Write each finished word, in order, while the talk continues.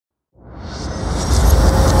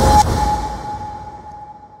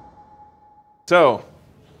So,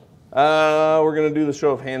 we're going to do the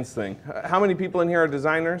show of hands thing. How many people in here are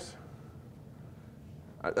designers?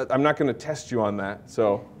 I'm not going to test you on that,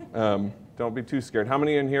 so don't be too scared. How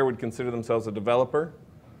many in here would consider themselves a developer?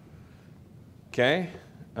 Okay.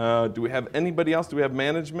 Do we have anybody else? Do we have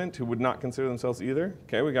management who would not consider themselves either?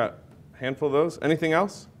 Okay, we got a handful of those. Anything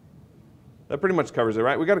else? That pretty much covers it,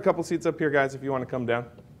 right? We got a couple seats up here, guys, if you want to come down.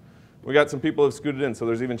 We got some people who have scooted in, so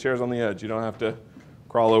there's even chairs on the edge. You don't have to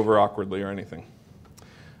crawl over awkwardly or anything.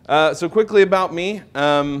 So quickly about me.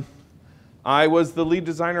 I was the lead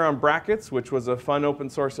designer on Brackets, which was a fun open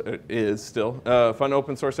source, it is still, fun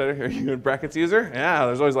open source editor. Are you a Brackets user? Yeah,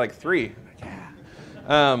 there's always like 3.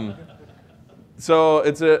 Yeah. So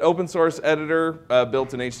it's an open source editor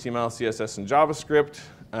built in HTML, CSS, and JavaScript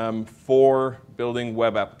for building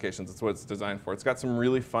web applications. That's what it's designed for. It's got some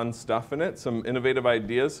really fun stuff in it, some innovative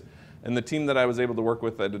ideas. And the team that I was able to work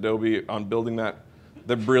with at Adobe on building that,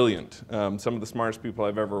 they're brilliant. Some of the smartest people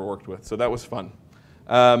I've ever worked with. So that was fun.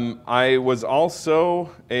 I was also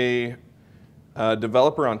a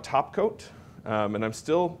developer on Topcoat, and I'm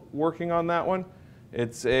still working on that one.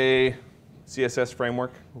 It's a CSS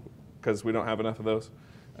framework, because we don't have enough of those.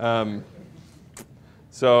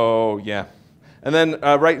 So yeah. And then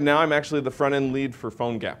right now I'm actually the front-end lead for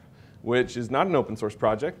PhoneGap, which is not an open source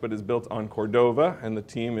project, but is built on Cordova, and the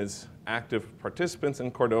team is active participants in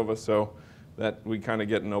Cordova, so that we kind of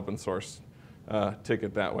get an open source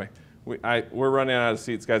ticket that way. We're running out of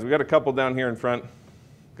seats, guys. We got a couple down here in front,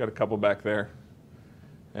 got a couple back there,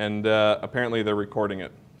 and apparently they're recording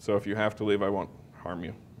it. So if you have to leave, I won't harm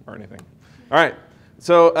you or anything. All right.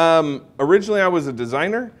 So originally I was a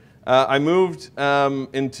designer. I moved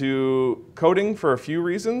into coding for a few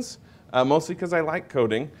reasons, mostly because I like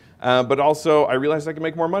coding, but also I realized I could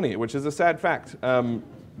make more money, which is a sad fact.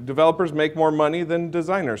 Developers make more money than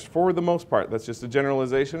designers for the most part. That's just a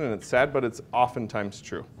generalization, and it's sad, but it's oftentimes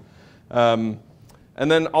true. And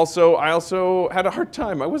then also, I also had a hard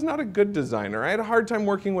time. I was not a good designer. I had a hard time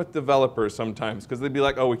working with developers sometimes because they'd be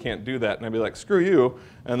like, oh, we can't do that. And I'd be like, screw you.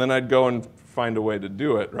 And then I'd go and find a way to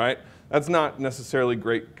do it, right? That's not necessarily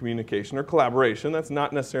great communication or collaboration. That's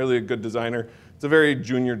not necessarily a good designer. It's a very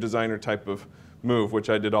junior designer type of move, which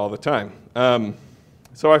I did all the time.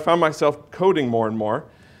 So I found myself coding more and more.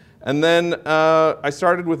 And then I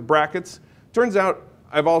started with Brackets. Turns out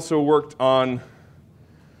I've also worked on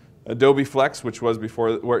Adobe Flex, which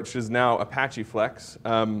is now Apache Flex.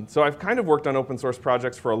 So I've kind of worked on open source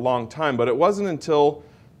projects for a long time, but it wasn't until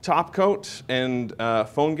Topcoat and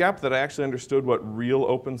PhoneGap that I actually understood what real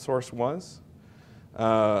open source was.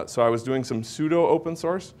 So I was doing some pseudo open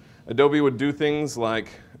source. Adobe would do things like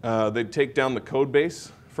they'd take down the code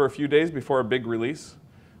base for a few days before a big release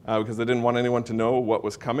because they didn't want anyone to know what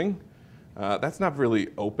was coming. That's not really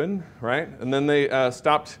open, right? And then they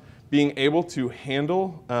stopped being able to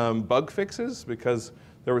handle bug fixes because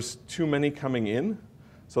there was too many coming in.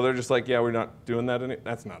 So they're just like, yeah, we're not doing that.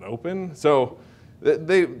 That's not open. So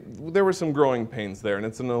there were some growing pains there, and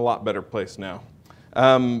it's in a lot better place now.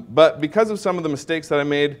 But because of some of the mistakes that I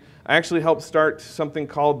made, I actually helped start something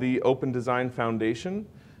called the Open Design Foundation.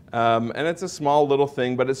 And it's a small little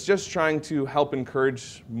thing, but it's just trying to help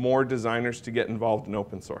encourage more designers to get involved in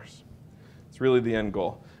open source. It's really the end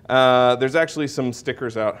goal. There's actually some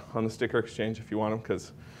stickers out on the sticker exchange if you want them,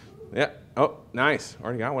 because, yeah, oh, nice.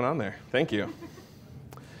 Already got one on there. Thank you.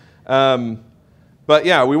 But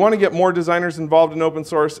yeah, we want to get more designers involved in open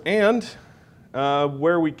source, and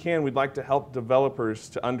where we can, we'd like to help developers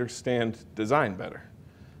to understand design better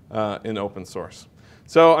in open source.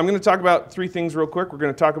 So I'm going to talk about 3 things real quick. We're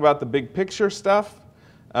going to talk about the big picture stuff,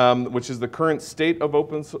 which is the current state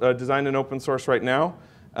of design in open source right now,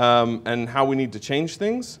 and how we need to change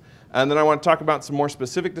things. And then I want to talk about some more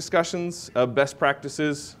specific discussions of best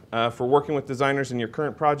practices for working with designers in your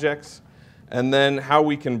current projects, and then how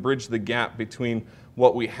we can bridge the gap between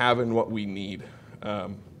what we have and what we need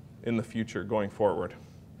in the future going forward.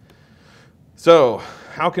 So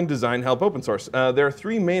how can design help open source? There are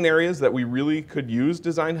 3 main areas that we really could use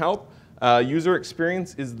design help. User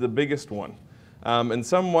experience is the biggest one, and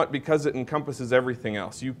somewhat because it encompasses everything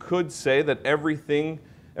else. You could say that every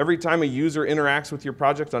time a user interacts with your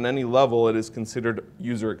project on any level, it is considered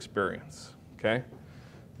user experience, okay?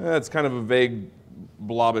 That's kind of a vague,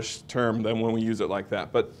 blobbish term than when we use it like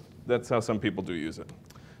that, but that's how some people do use it.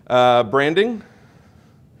 Branding.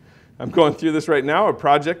 I'm going through this right now. A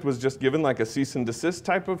project was just given like a cease and desist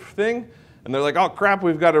type of thing, and they're like, oh crap,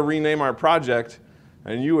 we've got to rename our project,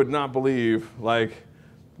 and you would not believe like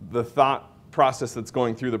the thought process that's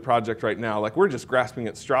going through the project right now. Like, we're just grasping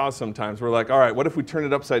at straws sometimes. We're like, all right, what if we turn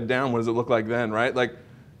it upside down? What does it look like then, right? Like,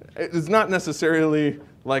 it's not necessarily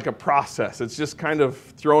like a process. It's just kind of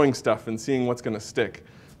throwing stuff and seeing what's going to stick.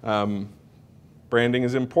 Branding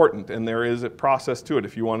is important, and there is a process to it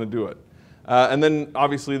if you want to do it. And then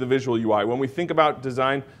obviously the visual UI. When we think about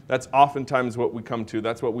design, that's oftentimes what we come to.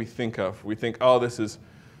 That's what we think of. We think, oh, this is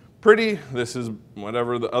pretty. This is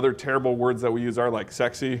whatever the other terrible words that we use are, like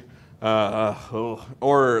sexy,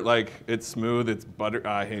 or like it's smooth, it's butter.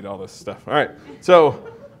 I hate all this stuff. All right, so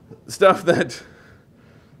stuff that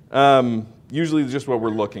usually is just what we're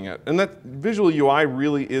looking at. And that visual UI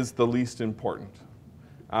really is the least important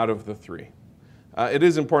out of the three. It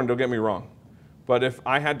is important, don't get me wrong. But if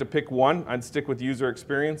I had to pick one, I'd stick with user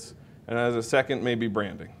experience, and as a second, maybe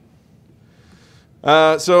branding.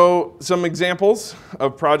 So some examples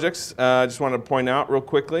of projects I just want to point out real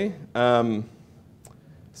quickly.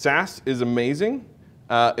 SaaS is amazing.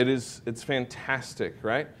 It's fantastic,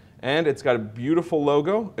 right? And it's got a beautiful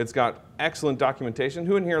logo. It's got excellent documentation.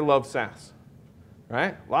 Who in here loves SaaS?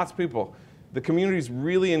 Right? Lots of people. The community's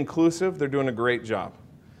really inclusive. They're doing a great job.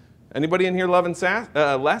 Anybody in here loving SaaS?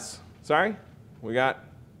 Less? Sorry? We got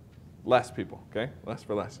less people, okay? Less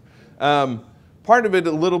for less. Part of it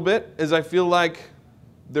a little bit is I feel like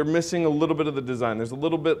they're missing a little bit of the design. There's a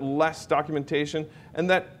little bit less documentation, and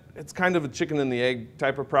that it's kind of a chicken and the egg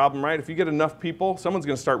type of problem, right? If you get enough people, someone's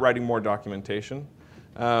going to start writing more documentation.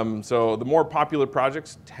 So the more popular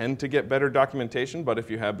projects tend to get better documentation, but if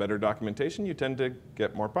you have better documentation, you tend to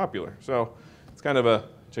get more popular. So it's kind of a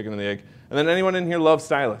chicken and the egg. And then anyone in here loves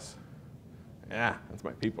stylists? Yeah, that's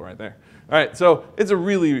my people right there. All right, so it's a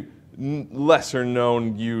really lesser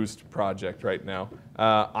known used project right now.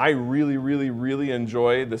 I really, really, really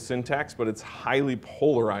enjoy the syntax, but it's highly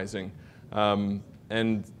polarizing.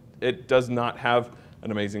 And it does not have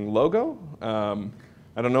an amazing logo.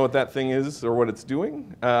 I don't know what that thing is or what it's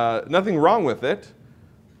doing. Nothing wrong with it,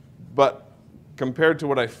 but compared to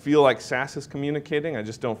what I feel like SaaS is communicating, I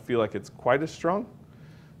just don't feel like it's quite as strong.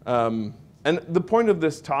 And the point of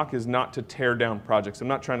this talk is not to tear down projects. I'm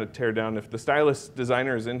not trying to tear down. If the stylist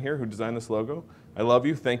designer is in here who designed this logo, I love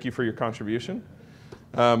you. Thank you for your contribution.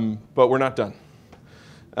 But we're not done.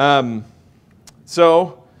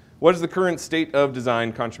 So what is the current state of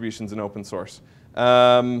design contributions in open source?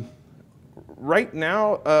 Right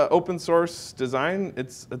now, open source design,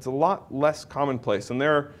 it's a lot less commonplace. And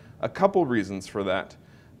there are a couple reasons for that.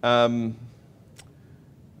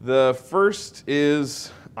 The first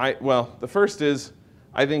is, I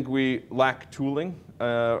think we lack tooling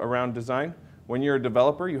around design. When you're a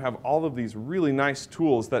developer, you have all of these really nice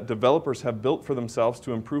tools that developers have built for themselves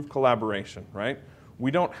to improve collaboration, right?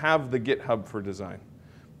 We don't have the GitHub for design.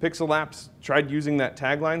 Pixel Apps tried using that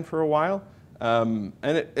tagline for a while, and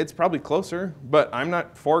it's probably closer, but I'm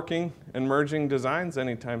not forking and merging designs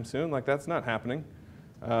anytime soon. Like, that's not happening,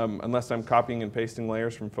 unless I'm copying and pasting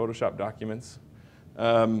layers from Photoshop documents.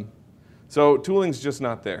 So tooling's just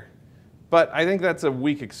not there. But I think that's a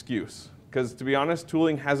weak excuse, because to be honest,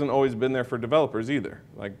 tooling hasn't always been there for developers either.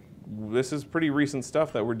 Like, this is pretty recent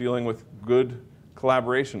stuff that we're dealing with good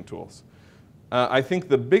collaboration tools. I think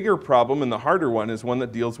the bigger problem and the harder one is one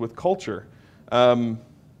that deals with culture.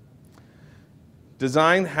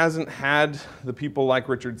 Design hasn't had the people like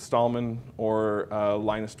Richard Stallman or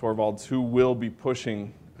Linus Torvalds who will be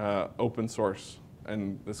pushing open source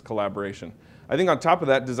and this collaboration. I think on top of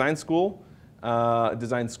that, design schools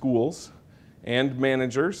and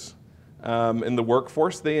managers in the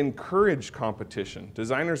workforce, they encourage competition.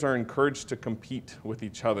 Designers are encouraged to compete with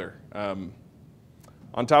each other.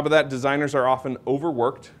 On top of that, designers are often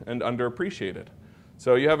overworked and underappreciated.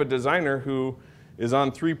 So you have a designer who is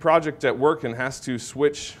on 3 projects at work and has to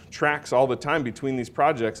switch tracks all the time between these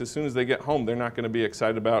projects. As soon as they get home, they're not going to be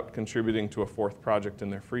excited about contributing to a 4th project in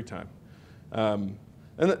their free time. And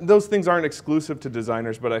those things aren't exclusive to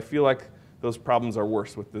designers, but I feel like those problems are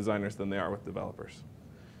worse with designers than they are with developers.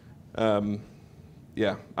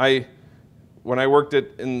 Yeah, when I worked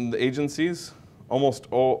in the agencies, almost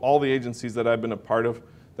all the agencies that I've been a part of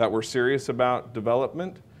that were serious about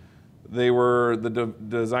development, the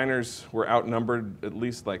designers were outnumbered at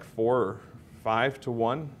least like 4 or 5 to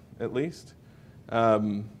 1 at least.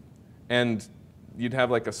 And you'd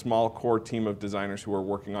have like a small core team of designers who are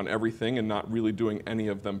working on everything and not really doing any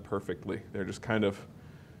of them perfectly. They're just kind of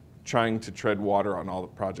trying to tread water on all the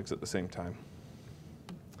projects at the same time.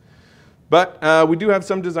 But we do have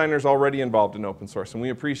some designers already involved in open source, and we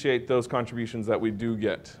appreciate those contributions that we do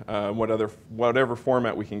get, whatever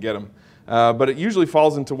format we can get them. But it usually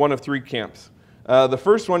falls into one of 3 camps. The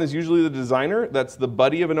first one is usually the designer. That's the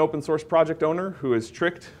buddy of an open source project owner who is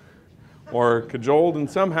tricked or cajoled and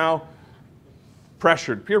somehow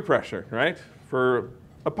pressured, peer pressured, right? For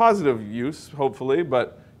a positive use, hopefully,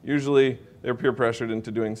 but usually They're peer pressured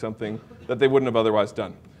into doing something that they wouldn't have otherwise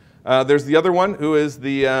done. There's the other one who is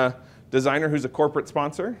the designer who's a corporate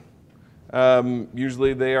sponsor.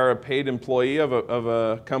 Usually they are a paid employee of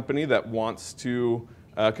a company that wants to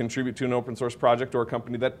contribute to an open source project, or a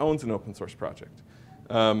company that owns an open source project.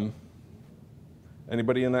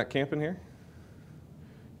 Anybody in that camp in here?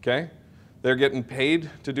 Okay. They're getting paid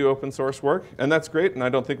to do open source work, and that's great, and I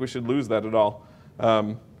don't think we should lose that at all.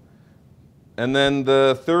 And then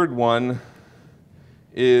the third one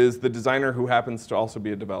is the designer who happens to also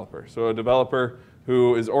be a developer. So a developer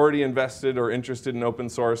who is already invested or interested in open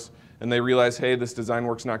source, and they realize, hey, this design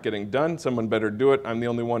work's not getting done, someone better do it. I'm the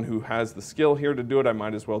only one who has the skill here to do it. I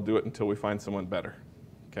might as well do it until we find someone better.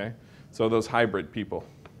 Okay? So those hybrid people.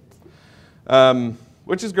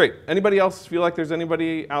 Which is great. Anybody else feel like there's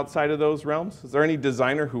anybody outside of those realms? Is there any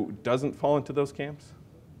designer who doesn't fall into those camps?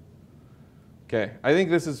 Okay, I think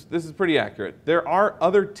this is pretty accurate. There are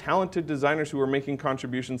other talented designers who are making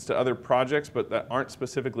contributions to other projects, but that aren't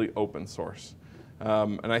specifically open source.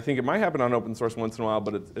 And I think it might happen on open source once in a while,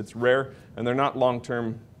 but it's rare, and they're not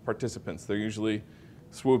long-term participants. They're usually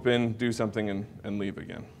swoop in, do something, and leave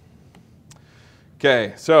again.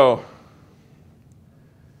 Okay, so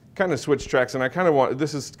kind of switch tracks, and I kind of want,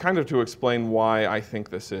 this is kind of to explain why I think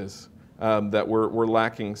this is, that we're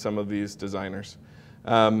lacking some of these designers.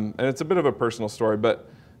 And it's a bit of a personal story, but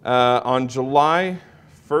on July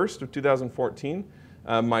 1st of 2014,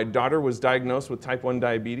 my daughter was diagnosed with type 1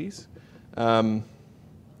 diabetes. And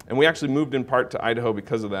we actually moved in part to Idaho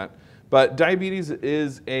because of that. But diabetes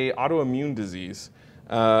is an autoimmune disease.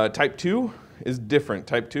 Type 2 is different.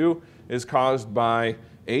 Type 2 is caused by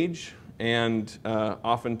age and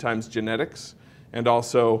oftentimes genetics and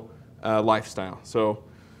also lifestyle. So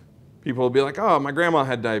people will be like, oh, my grandma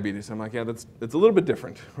had diabetes. I'm like, yeah, it's a little bit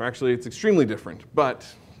different. Or actually, it's extremely different. But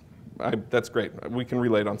that's great. We can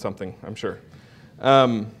relate on something, I'm sure.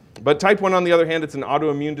 But type 1, on the other hand, it's an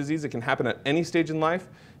autoimmune disease. It can happen at any stage in life.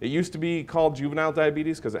 It used to be called juvenile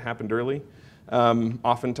diabetes because it happened early,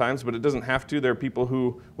 oftentimes, but it doesn't have to. There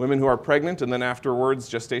are women who are pregnant, and then afterwards,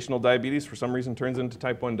 gestational diabetes for some reason turns into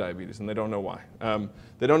type 1 diabetes, and they don't know why.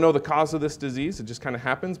 They don't know the cause of this disease. It just kind of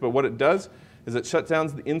happens, but what it does is it shuts down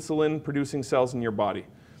the insulin-producing cells in your body.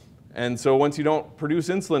 And so once you don't produce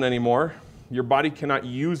insulin anymore, your body cannot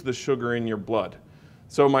use the sugar in your blood.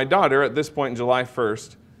 So my daughter, at this point, July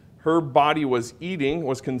 1st, her body was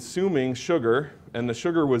consuming sugar, and the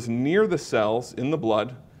sugar was near the cells in the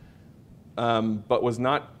blood, but was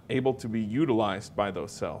not able to be utilized by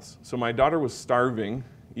those cells. So my daughter was starving,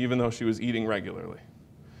 even though she was eating regularly.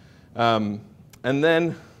 And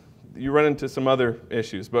then you run into some other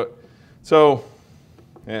issues. So,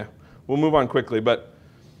 yeah, we'll move on quickly. But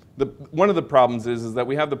one of the problems is that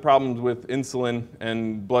we have the problems with insulin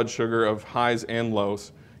and blood sugar of highs and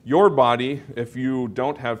lows. Your body, if you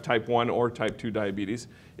don't have type 1 or type 2 diabetes,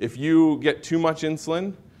 if you get too much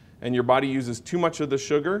insulin and your body uses too much of the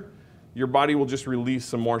sugar, your body will just release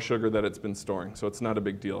some more sugar that it's been storing. So it's not a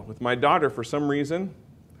big deal. With my daughter, for some reason,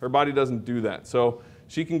 her body doesn't do that. So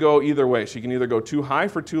she can go either way. She can either go too high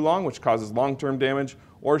for too long, which causes long-term damage,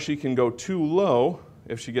 or she can go too low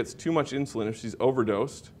if she gets too much insulin, if she's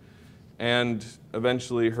overdosed, and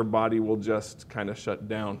eventually her body will just kind of shut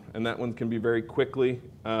down. And that one can be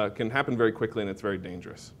can happen very quickly, and it's very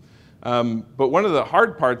dangerous. But one of the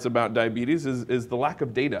hard parts about diabetes is the lack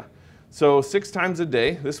of data. So 6 times a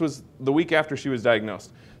day, this was the week after she was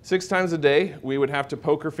diagnosed, 6 times a day we would have to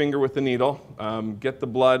poke her finger with the needle, get the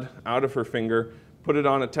blood out of her finger, put it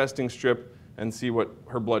on a testing strip, and see what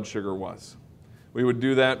her blood sugar was. We would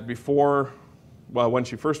do that when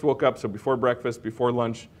she first woke up, so before breakfast, before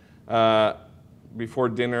lunch, before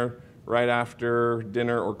dinner, right after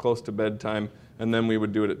dinner, or close to bedtime, and then we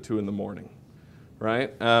would do it at 2 in the morning,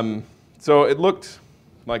 right? So it looked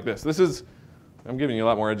like this. I'm giving you a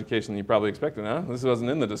lot more education than you probably expected, huh? This wasn't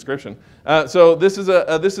in the description. So this is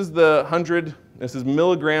the 100, this is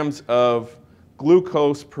milligrams of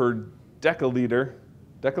glucose per deciliter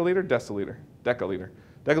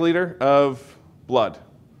of blood.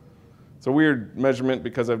 It's a weird measurement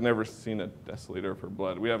because I've never seen a deciliter for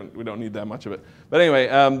blood. We don't need that much of it. But anyway,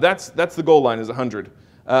 that's the goal line, is 100.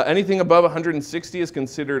 Anything above 160 is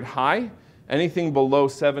considered high. Anything below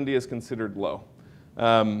 70 is considered low.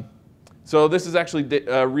 So this is actually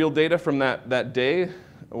real data from that day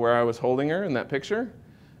where I was holding her in that picture.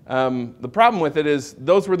 The problem with it is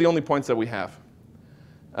those were the only points that we have.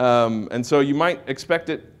 And so you might expect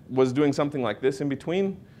it was doing something like this in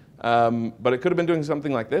between, but it could have been doing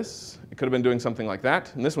something like this. It could have been doing something like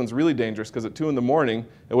that. And this one's really dangerous because at 2 in the morning,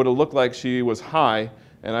 it would have looked like she was high,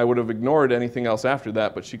 and I would have ignored anything else after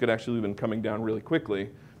that, but she could actually have been coming down really quickly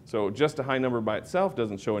So just a high number by itself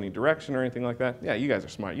doesn't show any direction or anything like that. Yeah, you guys are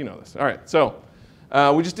smart. You know this. All right, so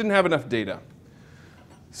we just didn't have enough data.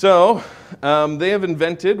 So they have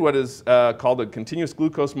invented what is called a continuous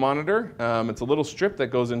glucose monitor. It's a little strip that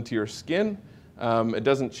goes into your skin. It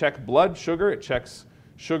doesn't check blood sugar. It checks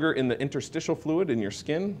sugar in the interstitial fluid in your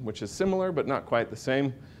skin, which is similar but not quite the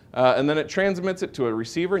same. And then it transmits it to a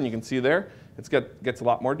receiver, and you can see there, it gets a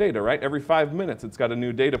lot more data, right? Every 5 minutes, it's got a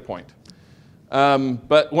new data point.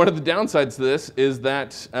 But one of the downsides to this is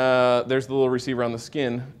that there's the little receiver on the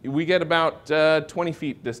skin. We get about 20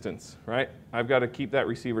 feet distance, right? I've got to keep that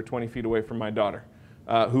receiver 20 feet away from my daughter,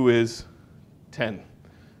 who is 10.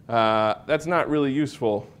 That's not really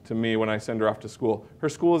useful to me when I send her off to school. Her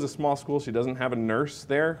school is a small school. She doesn't have a nurse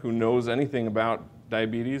there who knows anything about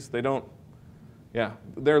diabetes. They're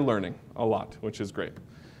learning a lot, which is great.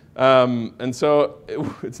 And so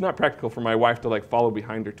it's not practical for my wife to like follow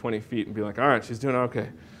behind her 20 feet and be like, all right, she's doing okay.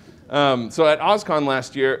 So at OSCON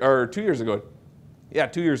last year, or 2 years ago,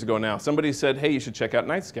 2 years ago now, somebody said, hey, you should check out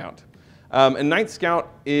Night Scout. And Night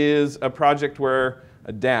Scout is a project where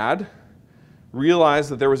a dad realized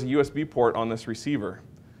that there was a USB port on this receiver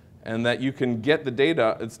and that you can get the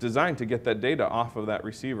data, it's designed to get that data off of that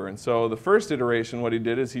receiver. And so the first iteration, what he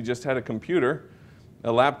did is he just had a computer,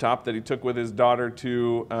 a laptop that he took with his daughter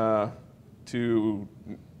to I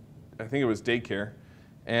think it was daycare,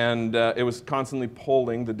 and it was constantly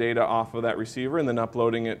pulling the data off of that receiver and then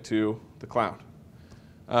uploading it to the cloud.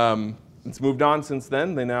 It's moved on since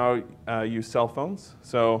then. They now use cell phones.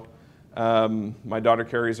 So my daughter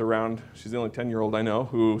carries around, she's the only 10-year-old I know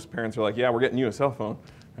whose parents are like, yeah, we're getting you a cell phone,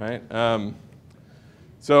 right?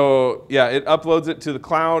 So yeah, it uploads it to the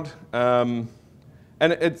cloud.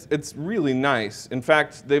 And it's really nice. In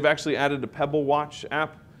fact, they've actually added a Pebble Watch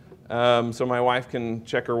app, so my wife can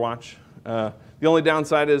check her watch. The only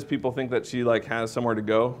downside is people think that she like has somewhere to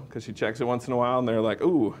go because she checks it once in a while, and they're like,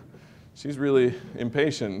 ooh, she's really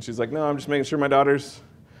impatient. And she's like, no, I'm just making sure my daughter's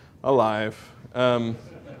alive. And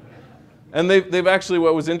they've actually,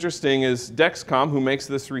 what was interesting is Dexcom, who makes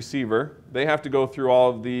this receiver, they have to go through all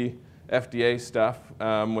of the FDA stuff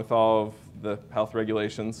with all of the health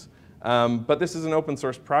regulations. But this is an open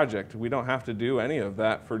source project. We don't have to do any of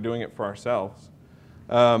that for doing it for ourselves.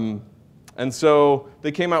 And so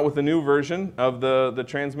they came out with a new version of the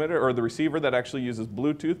transmitter or the receiver that actually uses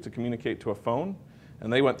Bluetooth to communicate to a phone.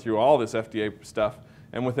 And they went through all this FDA stuff.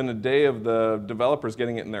 And within a day of the developers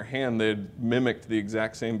getting it in their hand, they'd mimicked the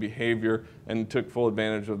exact same behavior and took full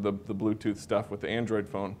advantage of the Bluetooth stuff with the Android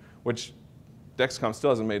phone, which Dexcom still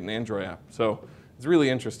hasn't made an Android app. So it's really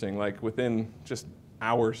interesting. Like within just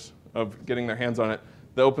hours of getting their hands on it,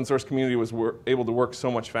 the open source community was able to work so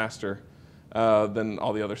much faster than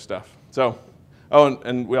all the other stuff. So,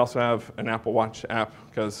 and we also have an Apple Watch app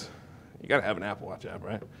because you got to have an Apple Watch app,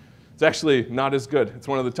 right? It's actually not as good. It's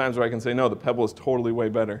one of the times where I can say, no, the Pebble is totally way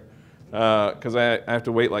better because I have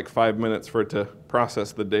to wait like 5 minutes for it to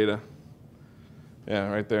process the data.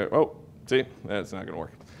 Yeah, right there. Oh, see, that's not going to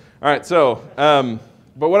work. All right, so,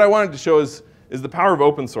 but what I wanted to show is the power of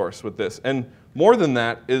open source with this. And more than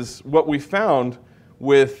that is what we found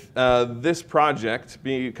with this project,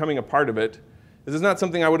 becoming a part of it, is it's not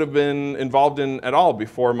something I would have been involved in at all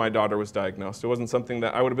before my daughter was diagnosed. It wasn't something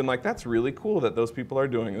that I would have been like, that's really cool that those people are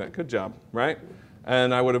doing that. Good job, right?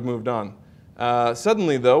 And I would have moved on.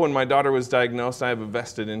 Suddenly, though, when my daughter was diagnosed, I have a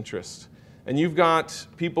vested interest. And you've got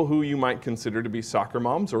people who you might consider to be soccer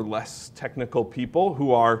moms or less technical people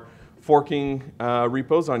who are forking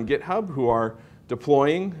repos on GitHub, who are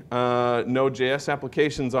deploying Node.js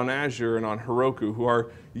applications on Azure and on Heroku, who are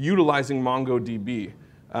utilizing MongoDB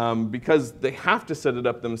because they have to set it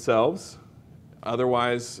up themselves.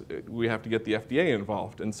 Otherwise, we have to get the FDA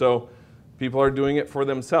involved. And so people are doing it for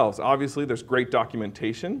themselves. Obviously, there's great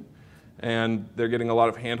documentation, and they're getting a lot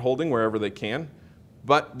of hand-holding wherever they can.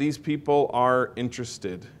 But these people are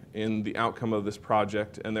interested in the outcome of this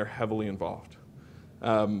project, and they're heavily involved.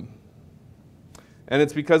 And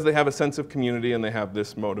it's because they have a sense of community and they have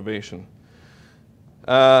this motivation.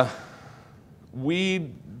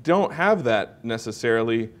 We don't have that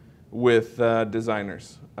necessarily with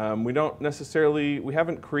designers. We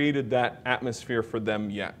haven't created that atmosphere for them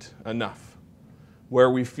yet enough, where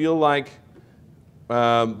we feel like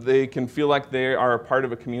they can feel like they are a part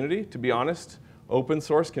of a community. To be honest, open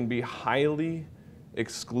source can be highly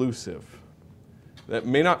exclusive. That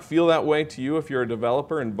may not feel that way to you if you're a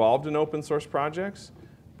developer involved in open source projects,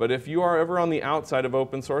 but if you are ever on the outside of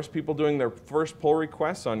open source, people doing their first pull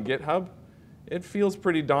requests on GitHub, it feels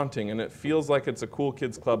pretty daunting, and it feels like it's a cool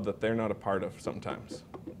kids club that they're not a part of sometimes.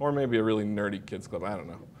 Or maybe a really nerdy kids club, I don't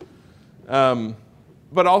know.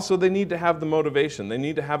 but also they need to have the motivation. They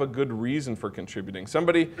need to have a good reason for contributing.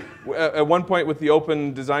 Somebody, at one point with the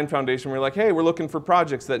Open Design Foundation, we were like, hey, we're looking for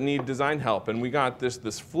projects that need design help. And we got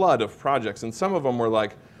this flood of projects. And some of them were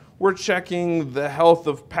like, we're checking the health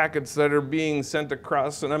of packets that are being sent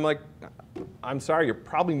across. And I'm like, I'm sorry, you're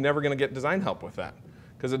probably never going to get design help with that,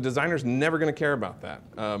 because a designer's never going to care about that.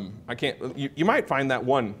 I can't. You might find that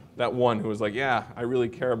one who was like, yeah, I really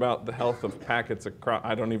care about the health of packets across.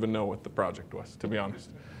 I don't even know what the project was, to be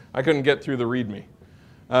honest. I couldn't get through the README.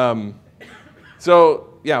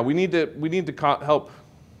 So yeah, we need to help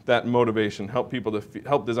that motivation, help people to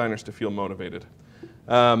help designers to feel motivated.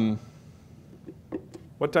 What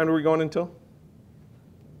time are we going until?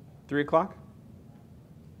 3 o'clock?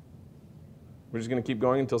 We're just going to keep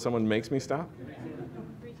going until someone makes me stop?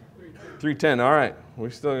 3:10. All right.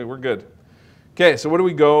 We're good. Okay, so what do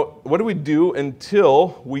we do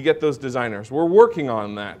until we get those designers? We're working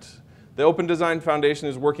on that. The Open Design Foundation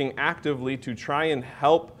is working actively to try and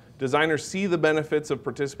help designers see the benefits of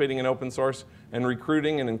participating in open source and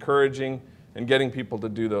recruiting and encouraging and getting people to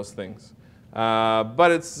do those things.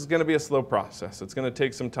 But it's going to be a slow process. It's going to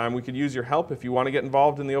take some time. We could use your help. If you want to get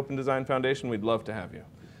involved in the Open Design Foundation, we'd love to have you.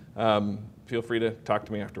 Feel free to talk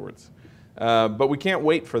to me afterwards. But we can't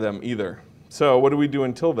wait for them either. So what do we do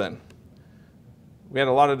until then? We had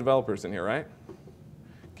a lot of developers in here, right?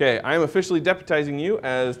 Okay, I am officially deputizing you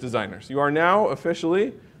as designers. You are now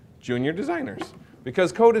officially junior designers.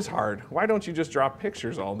 Because code is hard. Why don't you just draw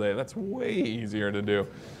pictures all day? That's way easier to do.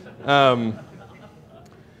 And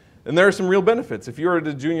there are some real benefits. If you're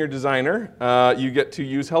a junior designer, you get to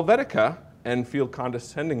use Helvetica and feel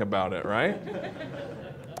condescending about it, right?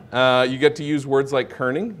 You get to use words like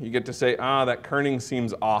kerning. You get to say, that kerning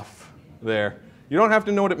seems off there. You don't have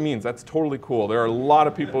to know what it means. That's totally cool. There are a lot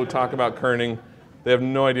of people who talk about kerning. They have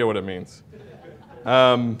no idea what it means.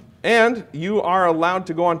 And you are allowed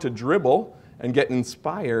to go on to Dribbble and get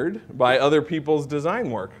inspired by other people's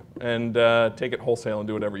design work and take it wholesale and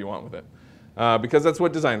do whatever you want with it. Because that's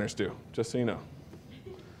what designers do, just so you know.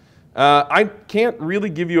 I can't really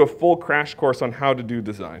give you a full crash course on how to do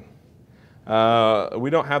design. We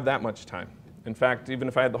don't have that much time. In fact, even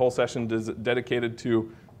if I had the whole session dedicated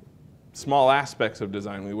to small aspects of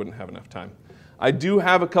design, we wouldn't have enough time. I do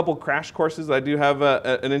have a couple crash courses. I do have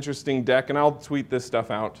an interesting deck, and I'll tweet this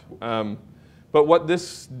stuff out. But what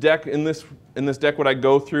this deck, in this deck, what I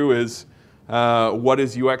go through is what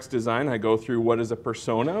is UX design. I go through what is a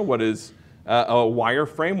persona, what is a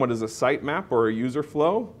wireframe, what is a sitemap or a user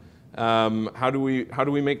flow. How do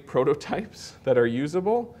we make prototypes that are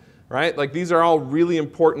usable? Right? Like, these are all really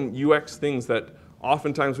important UX things that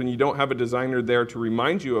oftentimes when you don't have a designer there to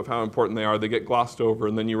remind you of how important they are, they get glossed over,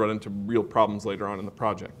 and then you run into real problems later on in the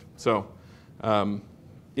project. So,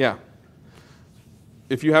 yeah.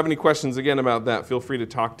 If you have any questions, again, about that, feel free to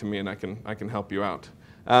talk to me, and I can help you out.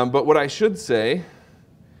 But what I should say,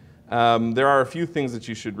 there are a few things that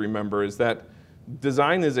you should remember, is that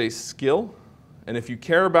design is a skill, and if you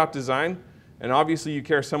care about design, and obviously you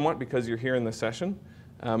care somewhat because you're here in the session,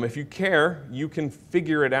 if you care, you can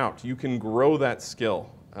figure it out. You can grow that skill,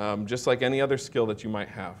 just like any other skill that you might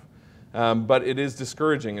have. But it is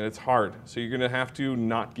discouraging and it's hard. So you're going to have to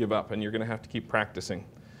not give up, and you're going to have to keep practicing,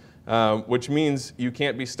 which means you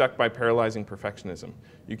can't be stuck by paralyzing perfectionism.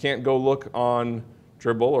 You can't go look on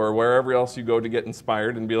Dribbble or wherever else you go to get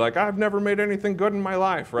inspired and be like, I've never made anything good in my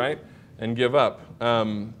life, right? And give up.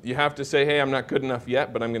 You have to say, hey, I'm not good enough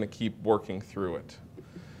yet, but I'm going to keep working through it.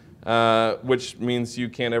 Which means you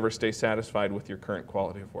can't ever stay satisfied with your current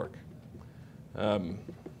quality of work.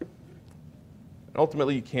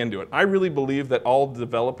 Ultimately, you can do it. I really believe that all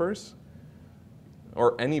developers,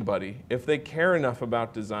 or anybody, if they care enough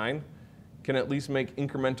about design, can at least make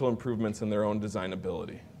incremental improvements in their own design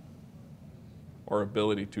ability. Or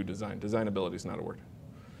ability to design. Designability is not a word.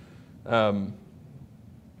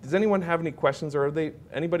 Does anyone have any questions, or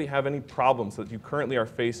anybody have any problems that you currently are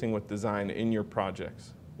facing with design in your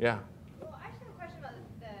projects? Yeah. Well, I actually have a question about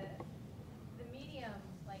the medium,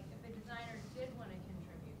 like if the designer did want to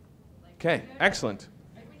contribute. Like, Okay, excellent.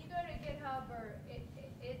 Like when you go to GitHub, or it's,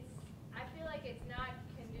 I feel like it's not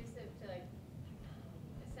conducive to like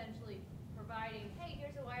essentially providing, hey,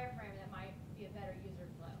 here's a wireframe that might be a better user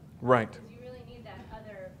flow. Right. Because you really need that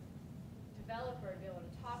other developer to be able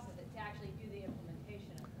to talk with it to actually do the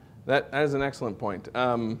implementation of that. That is an excellent point.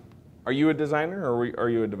 Are you a designer, or are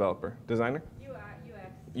you a developer? Designer?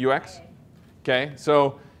 UX? Okay,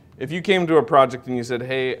 so if you came to a project and you said,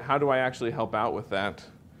 hey, how do I actually help out with that?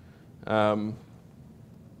 Dang,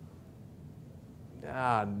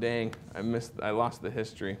 I lost the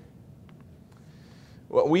history.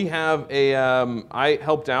 Well, we have a, I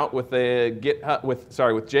helped out with a GitHub,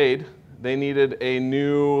 with Jade. They needed a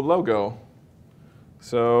new logo.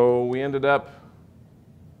 So we ended up,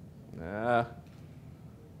 of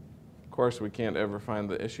course we can't ever find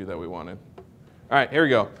the issue that we wanted. All right, here we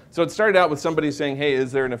go. So it started out with somebody saying, hey,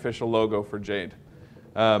 is there an official logo for Jade?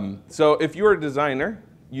 So if you're a designer,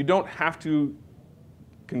 you don't have to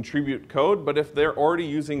contribute code, but if they're already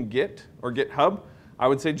using Git or GitHub, I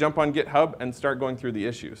would say jump on GitHub and start going through the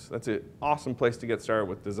issues. That's an awesome place to get started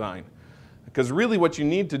with design. Because really what you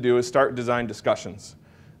need to do is start design discussions.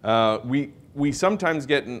 We sometimes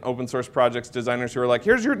get in open source projects designers who are like,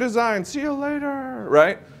 here's your design, see you later,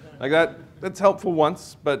 right? Like that's helpful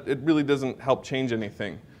once, but it really doesn't help change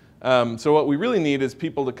anything. So what we really need is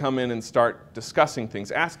people to come in and start discussing things,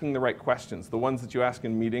 asking the right questions, the ones that you ask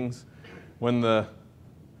in meetings when the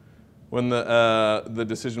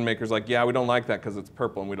decision maker's like, yeah, we don't like that because it's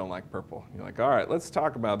purple and we don't like purple. You're like, all right, let's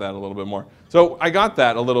talk about that a little bit more. So I got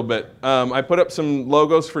that a little bit. I put up some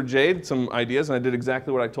logos for Jade, some ideas, and I did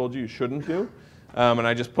exactly what I told you shouldn't do. And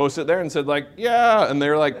I just posted it there and said like, yeah, and they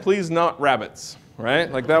were like, please not rabbits,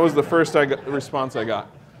 right? Like that was the first response I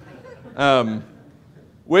got.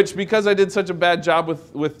 Which, because I did such a bad job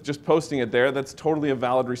with just posting it there, that's totally a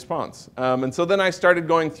valid response. And so then I started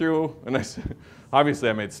going through, and I said, obviously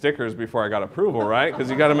I made stickers before I got approval, right?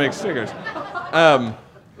 Because you got to make stickers.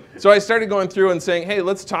 So I started going through and saying, hey,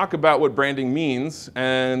 let's talk about what branding means,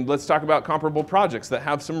 and let's talk about comparable projects that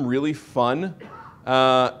have some really fun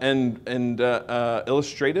and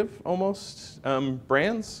illustrative, almost,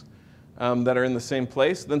 brands. That are in the same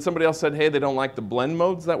place. Then somebody else said, hey, they don't like the blend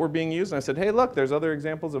modes that were being used. And I said, hey, look, there's other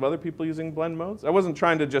examples of other people using blend modes. I wasn't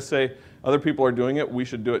trying to just say, other people are doing it, we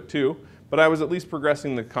should do it too. But I was at least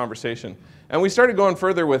progressing the conversation. And we started going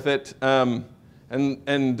further with it.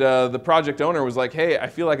 The project owner was like, hey, I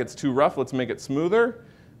feel like it's too rough, let's make it smoother.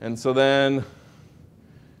 And so then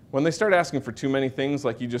when they start asking for too many things,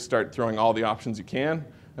 like you just start throwing all the options you can,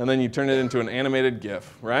 and then you turn it into an animated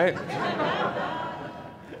GIF, right?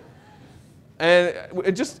 And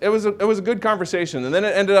it was a good conversation. And then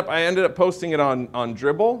I ended up posting it on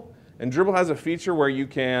Dribbble. And Dribbble has a feature where you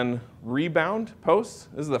can rebound posts.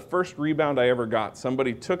 This is the first rebound I ever got.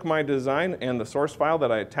 Somebody took my design and the source file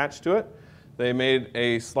that I attached to it. They made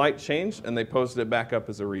a slight change and they posted it back up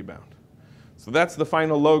as a rebound. So that's the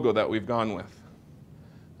final logo that we've gone with.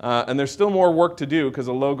 And there's still more work to do because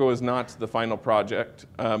a logo is not the final project,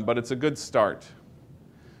 but it's a good start.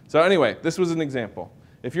 So anyway, this was an example.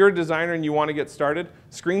 If you're a designer and you want to get started,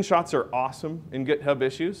 screenshots are awesome in GitHub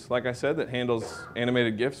issues. Like I said, that handles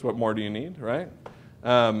animated GIFs. What more do you need, right?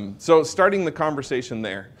 So starting the conversation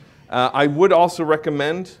there. I would also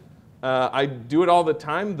recommend, I do it all the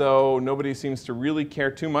time, though nobody seems to really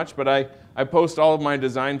care too much, but I post all of my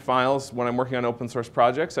design files when I'm working on open source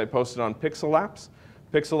projects. I post it on Pixel Apps.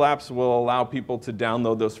 Pixel Apps will allow people to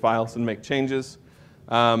download those files and make changes.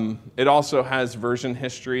 It also has version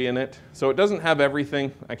history in it. So it doesn't have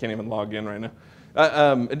everything. I can't even log in right now.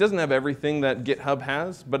 It doesn't have everything that GitHub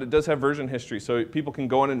has, but it does have version history. So people can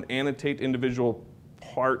go in and annotate individual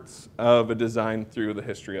parts of a design through the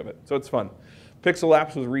history of it. So it's fun. Pixel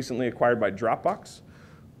Apps was recently acquired by Dropbox.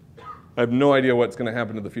 I have no idea what's going to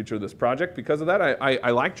happen to the future of this project because of that.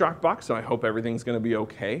 I like Dropbox, so I hope everything's going to be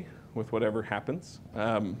OK with whatever happens.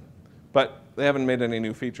 But they haven't made any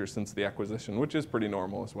new features since the acquisition, which is pretty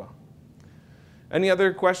normal as well. Any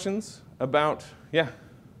other questions about, yeah?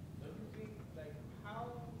 Don't you think, like,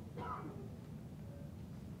 how,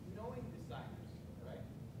 knowing designers, right?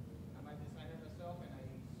 I'm a designer myself and I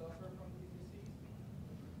suffer from this disease.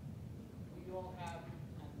 We all have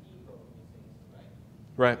an ego disease, right?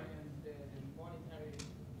 Right. And the monetary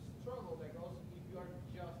struggle that goes if you are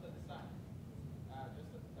just a designer.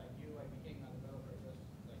 Just like you, I became a developer, just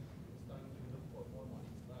like starting to look for more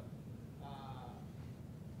money. But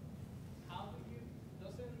how do you,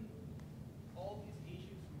 doesn't all these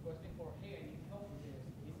issues requesting for, hey, I need help with this,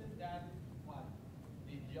 isn't that what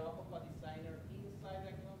the job of a designer inside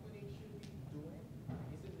a company should be doing?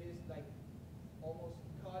 Isn't this like almost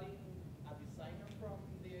cutting a designer from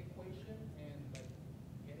the equation and like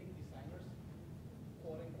getting designers,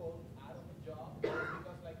 quote unquote, out of a job?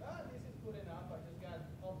 Because like, this is good enough, I just got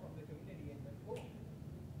help from the community and like, boom,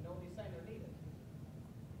 no designer needed.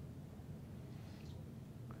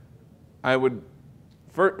 I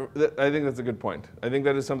think that's a good point. I think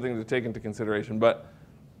that is something to take into consideration. But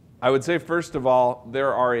I would say, first of all,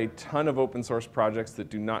 there are a ton of open source projects that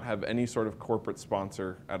do not have any sort of corporate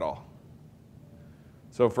sponsor at all.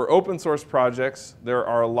 So for open source projects, there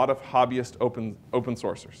are a lot of hobbyist open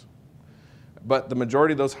sourcers. But the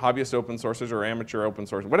majority of those hobbyist open sourcers or amateur open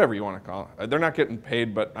source, whatever you want to call it, they're not getting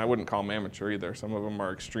paid, but I wouldn't call them amateur either. Some of them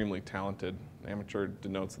are extremely talented. Amateur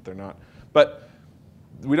denotes that they're not. But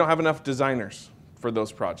we don't have enough designers for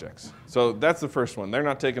those projects. So that's the first one. They're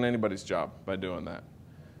not taking anybody's job by doing that.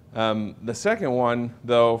 The second one,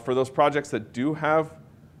 though, for those projects that do have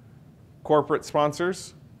corporate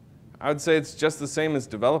sponsors, I would say it's just the same as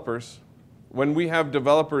developers. When we have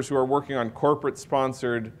developers who are working on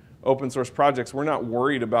corporate-sponsored open source projects, we're not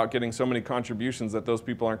worried about getting so many contributions that those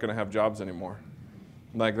people aren't going to have jobs anymore.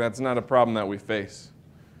 Like, that's not a problem that we face.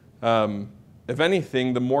 If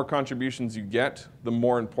anything, the more contributions you get, the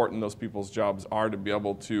more important those people's jobs are to be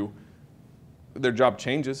able to, their job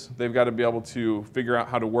changes. They've got to be able to figure out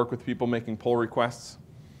how to work with people making pull requests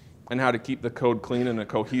and how to keep the code clean in a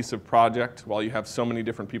cohesive project while you have so many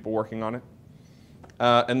different people working on it.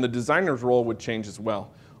 And the designer's role would change as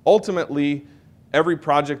well. Ultimately, every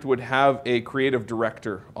project would have a creative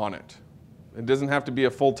director on it. It doesn't have to be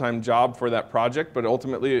a full-time job for that project, but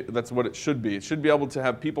ultimately that's what it should be. It should be able to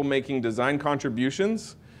have people making design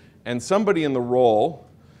contributions and somebody in the role,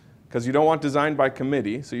 because you don't want design by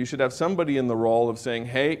committee, so you should have somebody in the role of saying,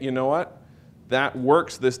 hey, you know what? That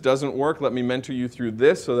works, this doesn't work, let me mentor you through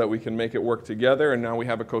this so that we can make it work together, and now we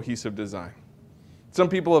have a cohesive design. Some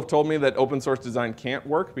people have told me that open source design can't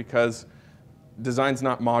work because design's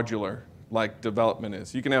not modular like development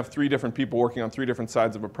is. You can have 3 different people working on 3 different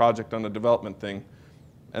sides of a project on a development thing,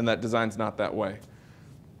 and that design's not that way.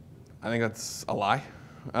 I think that's a lie.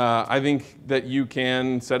 I think that you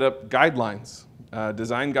can set up guidelines,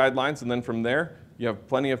 design guidelines, and then from there, you have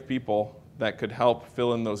plenty of people that could help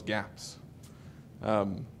fill in those gaps.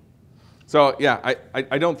 So yeah,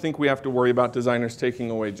 I don't think we have to worry about designers taking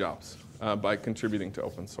away jobs by contributing to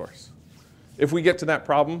open source. If we get to that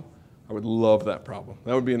problem, I would love that problem.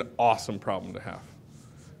 That would be an awesome problem to have,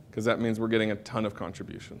 because that means we're getting a ton of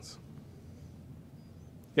contributions.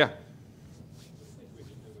 Yeah?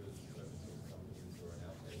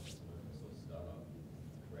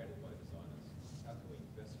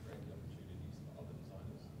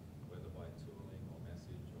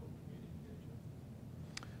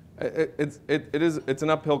 It's an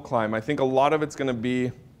uphill climb. I think a lot of it's going to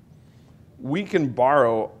be, we can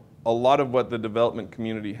borrow a lot of what the development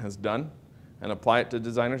community has done and apply it to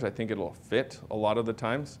designers. I think it'll fit a lot of the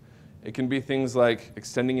times. It can be things like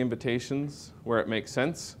extending invitations where it makes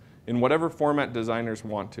sense in whatever format designers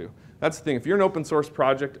want to. That's the thing. If you're an open source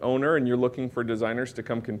project owner and you're looking for designers to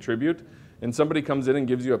come contribute, and somebody comes in and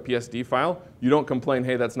gives you a PSD file, you don't complain,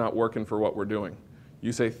 hey, that's not working for what we're doing.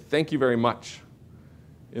 You say, thank you very much.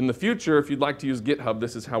 In the future, if you'd like to use GitHub,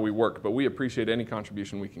 this is how we work, but we appreciate any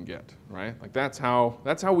contribution we can get, right? Like that's how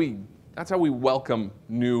we welcome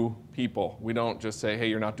new people. We don't just say, hey,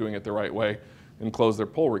 you're not doing it the right way, and close their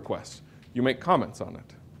pull requests. You make comments on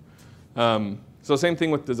it. So same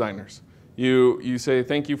thing with designers. You say,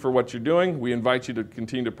 thank you for what you're doing. We invite you to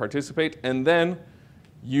continue to participate, and then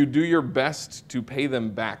you do your best to pay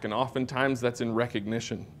them back, and oftentimes that's in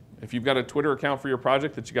recognition. If you've got a Twitter account for your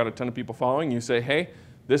project that you got a ton of people following, you say, hey,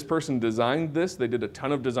 this person designed this. They did a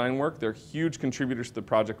ton of design work. They're huge contributors to the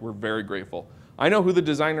project. We're very grateful. I know who the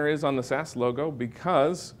designer is on the SAS logo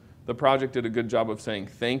because the project did a good job of saying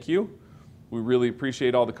thank you. We really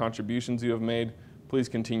appreciate all the contributions you have made. Please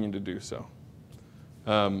continue to do so.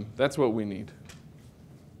 That's what we need.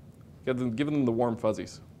 Give them the warm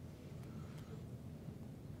fuzzies.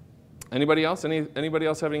 Anybody else? Anybody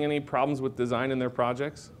else having any problems with design in their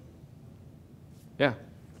projects? Yeah.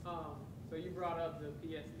 So you brought up the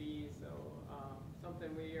PSD, so something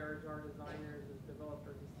we urge our designers as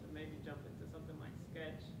developers is to maybe jump into something like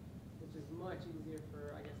Sketch, which is much easier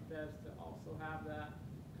for, I guess, devs to also have that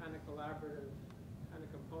kind of collaborative kind of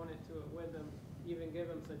component to it with them, even give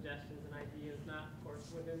them suggestions and ideas, not, of course,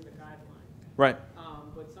 within the guidelines. Right.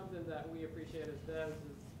 But something that we appreciate as devs,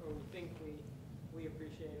 or we think we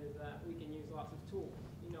appreciate, is that we can use lots of tools.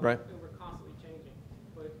 You know, right. And we're constantly changing.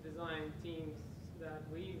 But design teams that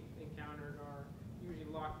we've encountered are usually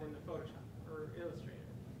locked into Photoshop or Illustrator.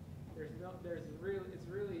 It's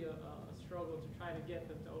really a struggle to try to get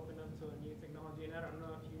them to open up to a new technology. And I don't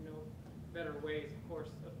know if you know better ways, of course,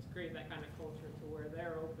 to create that kind of culture to where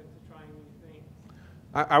they're open to trying new things.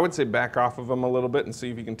 I would say back off of them a little bit and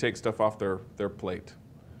see if you can take stuff off their plate,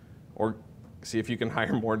 or see if you can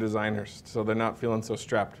hire more designers so they're not feeling so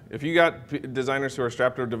strapped. If you got designers who are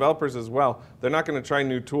strapped, or developers as well, they're not going to try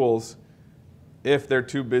new tools if they're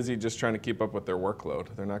too busy just trying to keep up with their workload.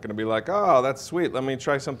 They're not going to be like, oh, that's sweet, let me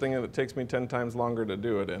try something that takes me 10 times longer to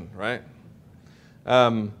do it in, right?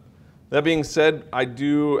 That being said, I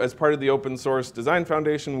do, as part of the Open Source Design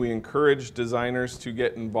Foundation, we encourage designers to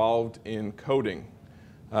get involved in coding.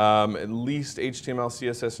 At least HTML,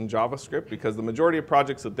 CSS, and JavaScript, because the majority of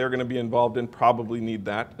projects that they're going to be involved in probably need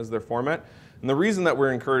that as their format. And the reason that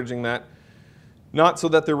we're encouraging that, not so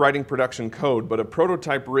that they're writing production code, but a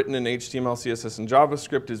prototype written in HTML, CSS, and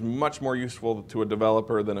JavaScript is much more useful to a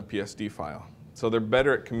developer than a PSD file. So they're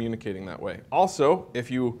better at communicating that way. Also,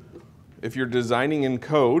 if you're designing in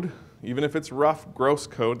code, even if it's rough, gross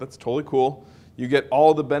code, that's totally cool. You get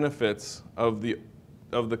all the benefits of the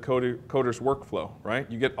coder's workflow, right?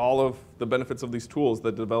 You get all of the benefits of these tools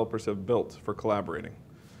that developers have built for collaborating.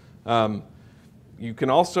 You can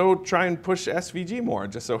also try and push SVG more. It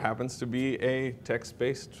just so happens to be a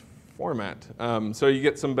text-based format. So you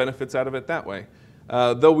get some benefits out of it that way.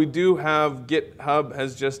 Though we do have, GitHub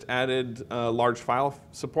has just added large file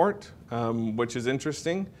support, which is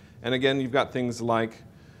interesting. And again, you've got things like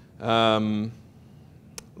pixel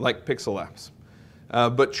apps.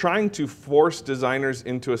 But trying to force designers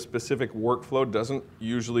into a specific workflow doesn't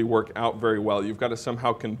usually work out very well. You've got to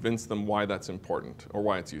somehow convince them why that's important or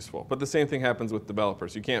why it's useful. But the same thing happens with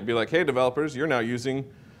developers. You can't be like, hey, developers, you're now using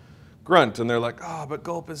Grunt. And they're like, oh, but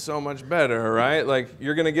Gulp is so much better, right? Like,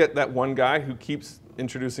 you're going to get that one guy who keeps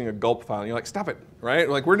introducing a Gulp file. And you're like, stop it, right?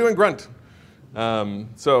 Like, we're doing Grunt.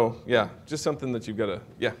 So, yeah, just something that you've got to,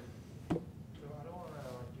 yeah. So I don't want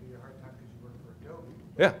to give you a hard time because you work for Adobe.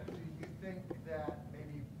 Yeah.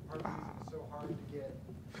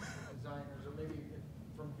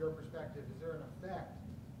 Your perspective, is there an effect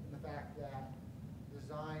in the fact that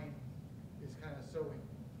design is kind of so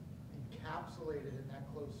encapsulated in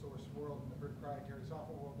that closed source world, in the proprietary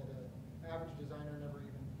software world, that an average designer never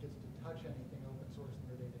even gets to touch anything open source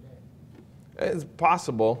in their day-to-day? It's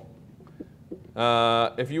possible.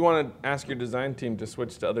 If you want to ask your design team to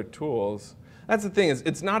switch to other tools, that's the thing, is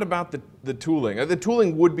it's not about the tooling. The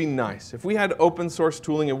tooling would be nice. If we had open source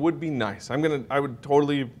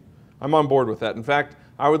I'm on board with that. In fact,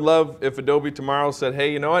 I would love if Adobe tomorrow said,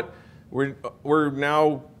 hey, you know what? We're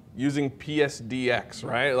now using PSDX,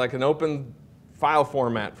 right? Like an open file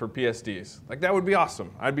format for PSDs. Like, that would be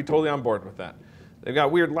awesome. I'd be totally on board with that. They've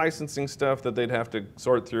got weird licensing stuff that they'd have to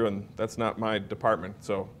sort through, and that's not my department,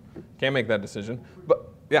 so can't make that decision. But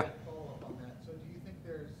yeah. Follow up on that. So do you think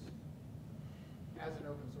there's, as an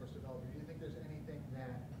open source developer, do you think there's anything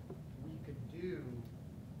that we could do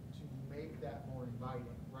to make that more inviting,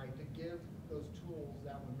 right? To give those tools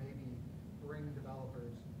that would maybe bring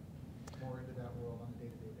developers more into that world on a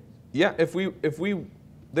day-to-day basis? Yeah,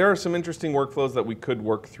 there are some interesting workflows that we could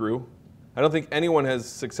work through. I don't think anyone has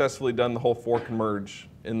successfully done the whole fork merge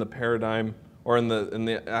in the paradigm or in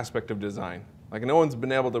the aspect of design. Like, no one's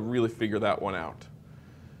been able to really figure that one out.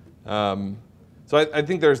 So I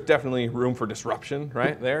think there's definitely room for disruption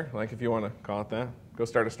right there. Like, if you want to call it that, go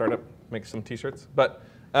start a startup, make some T-shirts. But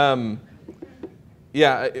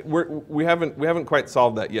yeah, we haven't quite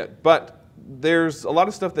solved that yet. But there's a lot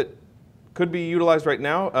of stuff that could be utilized right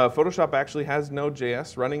now. Photoshop actually has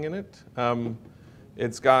Node.js running in it.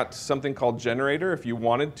 It's got something called Generator, if you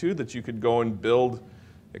wanted to, that you could go and build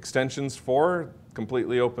extensions for,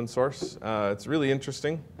 completely open source. It's really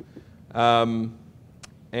interesting. And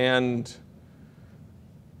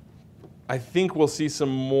I think we'll see some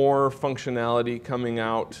more functionality coming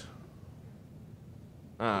out.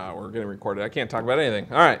 We're getting recorded. I can't talk about anything.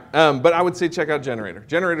 All right, but I would say check out Generator.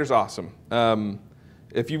 Generator's awesome.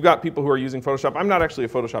 If you've got people who are using Photoshop, I'm not actually a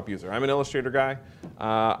Photoshop user. I'm an Illustrator guy.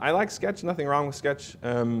 I like Sketch, nothing wrong with Sketch.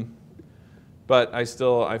 But I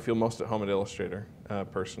feel most at home at Illustrator,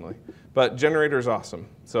 personally. But Generator is awesome,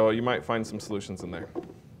 so you might find some solutions in there.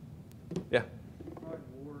 Yeah? Provide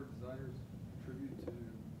more designers contribute to,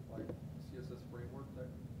 like, CSS framework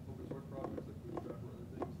type open source projects, like Bootstrap or other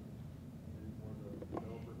things, maybe more of the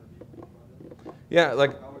developer heavy projects? Yeah,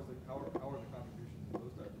 like. How are the contributions to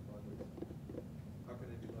those types of projects? How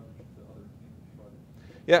can they be leveraged to other projects?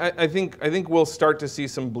 Yeah, I think we'll start to see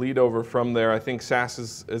some bleed over from there. I think SAS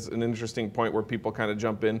is an interesting point where people kind of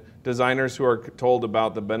jump in. Designers who are told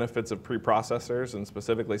about the benefits of preprocessors, and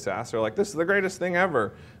specifically SAS, are like, this is the greatest thing ever.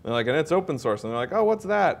 And they're like, and it's open source. And they're like, oh, what's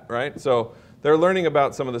that, right? So they're learning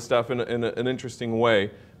about some of the stuff in an interesting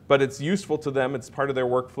way. But it's useful to them. It's part of their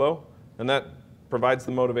workflow. And that provides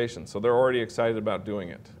the motivation. So they're already excited about doing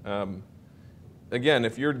it. Again,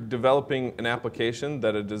 if you're developing an application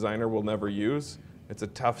that a designer will never use, it's a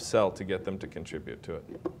tough sell to get them to contribute to it.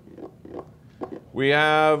 We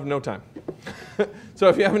have no time. So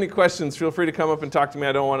if you have any questions, feel free to come up and talk to me.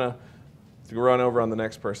 I don't want to run over on the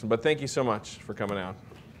next person. But thank you so much for coming out.